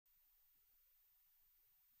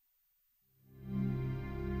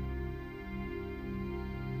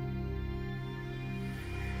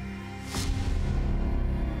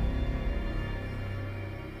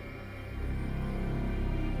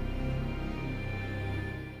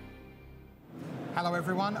Hello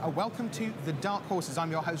everyone, welcome to The Dark Horses.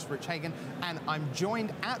 I'm your host Rich Hagan, and I'm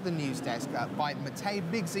joined at the news desk by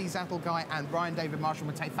Matej Big Z Zatlkaj and Brian David Marshall.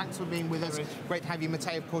 Matej, thanks for being with us. Rich. Great to have you.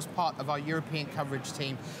 Matej, of course, part of our European coverage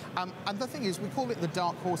team. And the thing is, we call it The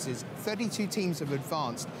Dark Horses. 32 teams have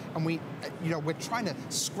advanced, and we're trying to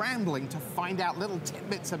scrambling to find out little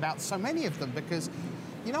tidbits about so many of them because,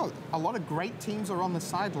 you know, a lot of great teams are on the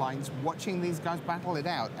sidelines watching these guys battle it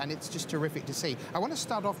out, and it's just terrific to see. I want to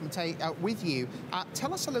start off, Matej, with you.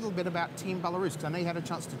 Tell us a little bit about Team Belarus, because I know you had a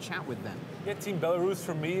chance to chat with them. Yeah, Team Belarus,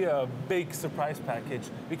 for me, a big surprise package,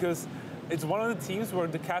 because it's one of the teams where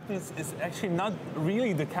the captain is actually not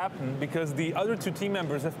really the captain, because the other two team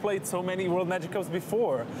members have played so many World Magic Cups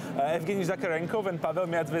before. Evgeny Zakharenkov and Pavel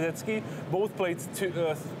Miazvedetsky both played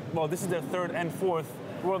this is their third and fourth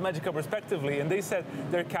World Magic Cup respectively, and they said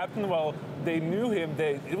their captain, well, they knew him,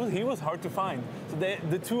 he was hard to find. So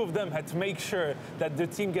the two of them had to make sure that the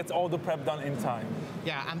team gets all the prep done in time.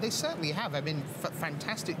 Yeah, and they certainly have. I mean,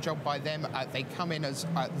 fantastic job by them. They come in as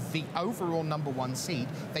the overall #1 seed.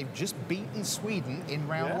 They've just beaten Sweden in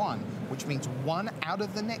round one, which means 1 out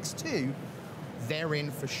of the next 2, they're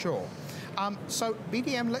in for sure. So,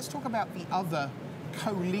 BDM, let's talk about the other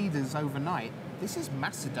co-leaders overnight. This is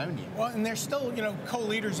Macedonia. Well, and they're still,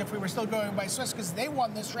 co-leaders if we were still going by Swiss, because they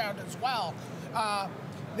won this round as well.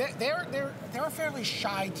 They're a fairly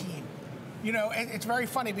shy team. It's very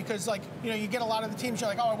funny because, you get a lot of the teams, you're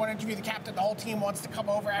like, oh, I want to interview the captain. The whole team wants to come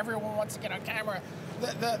over. Everyone wants to get on camera.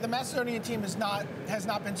 The Macedonian team has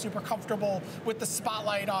not been super comfortable with the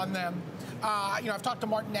spotlight on them. I've talked to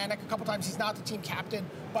Martin Nanik a couple times. He's not the team captain,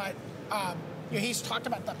 but he's talked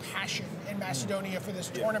about the passion in Macedonia for this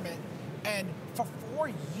tournament. And for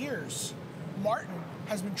 4 years, Martin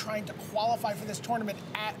has been trying to qualify for this tournament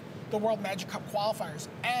at the World Magic Cup qualifiers.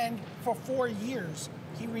 And for 4 years,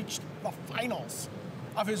 he reached the finals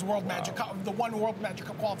of his World Magic Cup, the one World Magic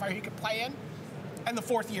Cup qualifier he could play in. And the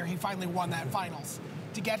 4th year, he finally won that finals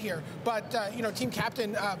to get here. But team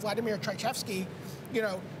captain Vladimir Trajchevsky,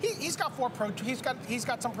 he's got he's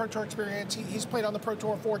got some Pro Tour experience. He's played on the Pro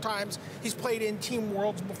Tour 4 times. He's played in Team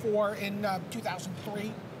Worlds before in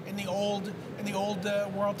 2003. In the old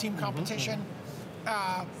World Team competition,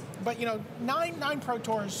 but 9 Pro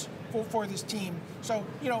Tours for this team. So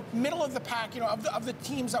middle of the pack. Of the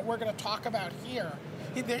teams that we're going to talk about here,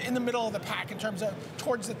 they're in the middle of the pack in terms of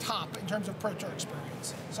towards the top in terms of Pro Tour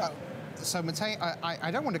experience. So Matej,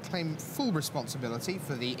 I don't want to claim full responsibility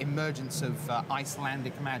for the emergence of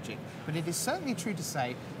Icelandic magic, but it is certainly true to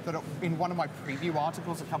say that in one of my preview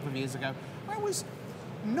articles a couple of years ago, I was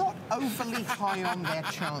not overly high on their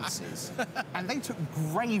chances. And they took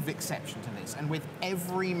grave exception to this. And with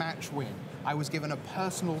every match win, I was given a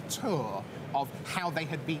personal tour of how they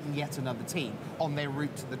had beaten yet another team on their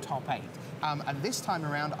route to the top 8. And this time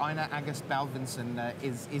around, Einar August Baldvinsson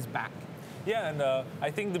is back. Yeah, and I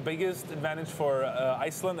think the biggest advantage for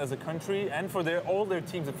Iceland as a country and for all their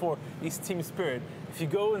teams at 4 is team spirit. If you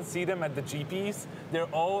go and see them at the GPs, they're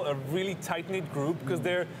all a really tight-knit group because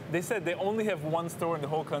they said they only have 1 store in the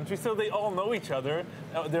whole country, so they all know each other.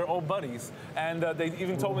 They're all buddies. And they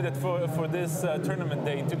even told me that for this tournament,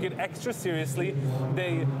 they took it extra seriously.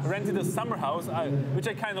 They rented a summer house, which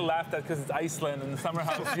I kind of laughed at because it's Iceland and the summer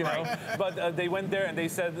house, But they went there and they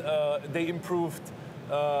said they improved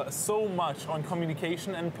so much on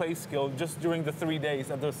communication and play skill just during the 3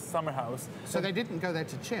 days at the summer house. So they didn't go there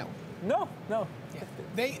to chill? No. Yeah.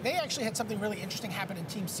 They actually had something really interesting happen in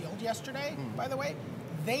Team Sealed yesterday, by the way.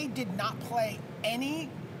 They did not play any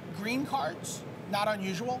green cards, not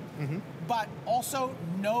unusual, but also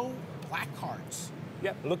no black cards.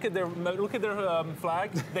 Yeah, look at their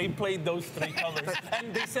flag. They played those 3 colors,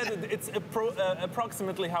 and they said it's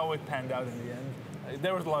approximately how it panned out in the end.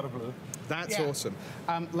 There was a lot of blue. That's awesome.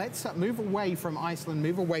 Let's move away from Iceland,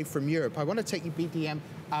 move away from Europe. I want to take you, BDM,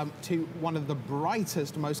 to one of the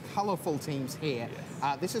brightest, most colorful teams here.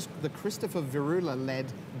 Yes. This is the Christopher Virula-led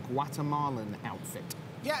Guatemalan outfit.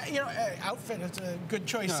 Yeah, outfit is a good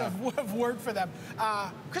choice of word for them.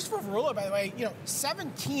 Christopher Virula, by the way,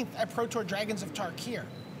 17th at Pro Tour Dragons of Tarkir.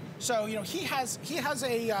 So, he has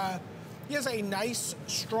a nice,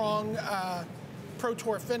 strong Pro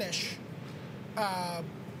Tour finish.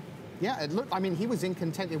 Yeah, it looked, he was in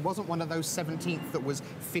contention. It wasn't one of those 17th that was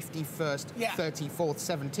 51st, 34th,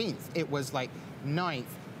 17th. It was like 9th,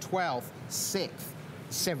 12th, 6th,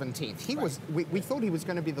 17th. We thought he was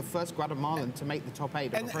going to be the first Guatemalan to make the top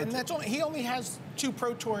 8 of a Pro Tour. He only has 2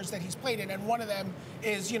 Pro Tours that he's played in, and one of them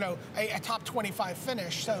is, a top 25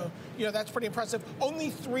 finish. So, that's pretty impressive. Only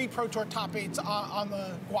 3 Pro Tour top 8s on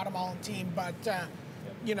the Guatemalan team, but,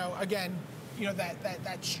 again,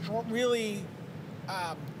 that really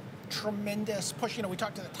tremendous push. We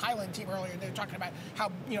talked to the Thailand team earlier, and they were talking about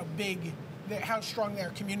how how strong their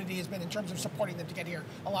community has been in terms of supporting them to get here.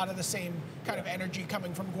 A lot of the same kind of energy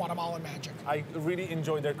coming from Guatemalan Magic. I really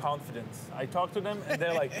enjoy their confidence. I talked to them, and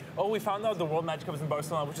they're like, "Oh, we found out the World Magic Cup is in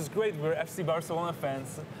Barcelona, which is great. We're FC Barcelona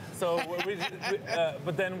fans." So,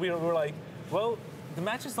 but then we were like, "Well, the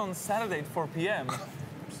match is on Saturday at 4 p.m.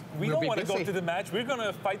 We don't want to go to the match. We're going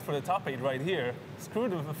to fight for the top 8 right here. Screw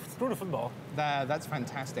the football." That's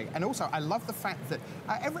fantastic. And also, I love the fact that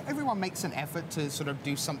everyone makes an effort to sort of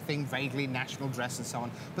do something vaguely national dress and so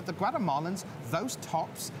on. But the Guatemalans, those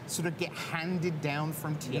tops sort of get handed down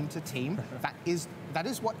from team to team. That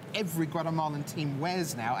is what every Guatemalan team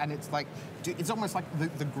wears now. And it's like, it's almost like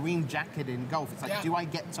the green jacket in golf. It's like, do I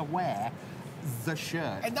get to wear the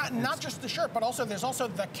shirt? And not just the shirt, but also there's also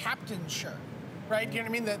the captain's shirt. Right, you know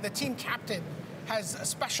what I mean? The team captain has a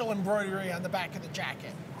special embroidery on the back of the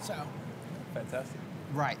jacket. So, fantastic.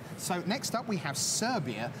 Right. So next up we have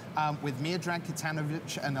Serbia with Miodrag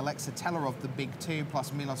Kitanovic and Alexa Telerov, the big two,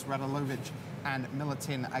 plus Milos Radulovic and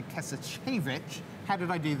Milutin Kesacevic. How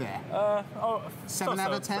did I do there? 7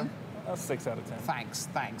 out of 10? 6 out of 10. Thanks.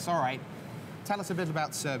 All right. Tell us a bit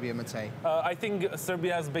about Serbia, Matej. I think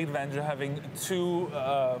Serbia has a big advantage of having two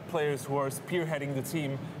players who are spearheading the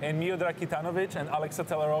team, and Miodrag Kitanovic and Alexa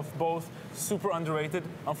Telerov, both super underrated.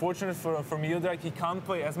 Unfortunately for Miodrag, he can't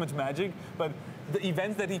play as much Magic, but the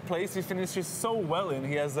events that he plays, he finishes so well in.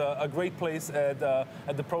 He has a great place at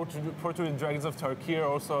the Pro Tour Dragons of Turkey,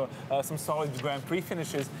 also some solid Grand Prix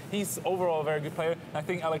finishes. He's overall a very good player. I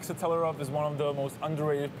think Alexa Telerov is one of the most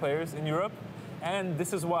underrated players in Europe, and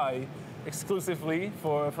this is why exclusively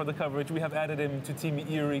for the coverage, we have added him to Team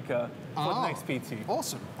Eureka for the next PT.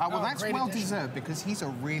 Awesome. Well, that's well deserved because he's a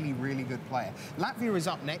really, really good player. Latvia is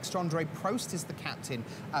up next. Andre Prost is the captain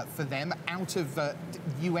for them out of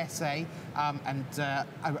USA. I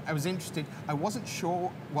was interested. I wasn't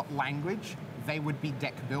sure what language they would be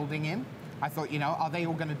deck building in. I thought, are they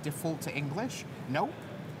all going to default to English? Nope.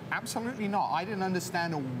 Absolutely not. I didn't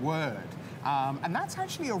understand a word. And that's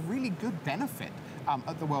actually a really good benefit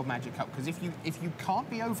at the World Magic Cup, because if you can't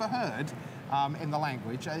be overheard in the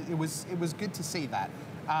language, it was good to see that.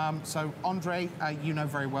 So Andre, you know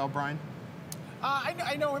very well, Brian.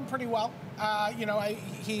 I know him pretty well.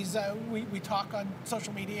 We talk on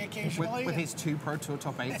social media occasionally with his 2 Pro Tour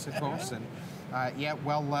top 8s, of course, and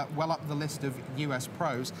well up the list of US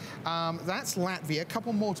pros. That's Latvia. A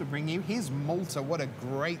couple more to bring you. Here's Malta. What a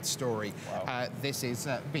great story. Wow. This is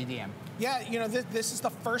BDM. Yeah, this is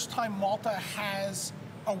the first time Malta has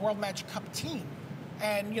a World Magic Cup team,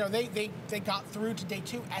 and they got through to day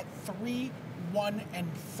 2 at 3-1-3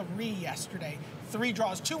 yesterday. 3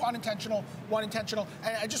 draws, 2 unintentional, 1 intentional.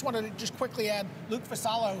 And I just wanted to quickly add Luke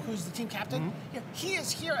Vassallo, who's the team captain. He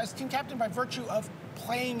is here as team captain by virtue of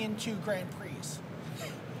playing in 2 Grand Prix.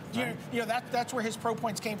 That's where his pro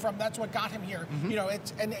points came from. That's what got him here.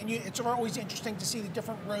 It's always interesting to see the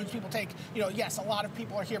different roads people take. Yes, a lot of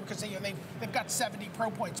people are here because they've got 70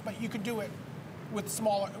 pro points, but you could do it with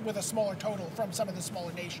a smaller total from some of the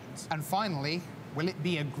smaller nations. And finally, will it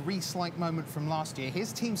be a Greece-like moment from last year?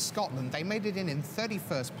 Here's Team Scotland. They made it in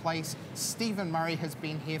 31st place. Stephen Murray has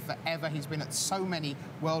been here forever. He's been at so many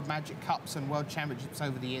World Magic Cups and World Championships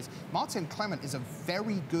over the years. Martin Clement is a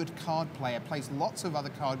very good card player, plays lots of other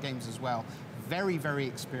card games as well. Very, very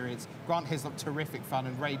experienced. Grant Hislop, terrific fun,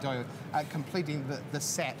 and Ray Doyle completing the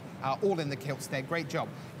set, all in the kilts there. Great job.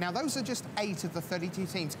 Now, those are just 8 of the 32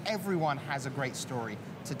 teams. Everyone has a great story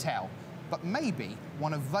to tell. But maybe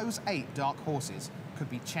one of those 8 dark horses could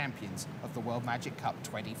be champions of the World Magic Cup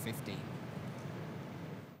 2015.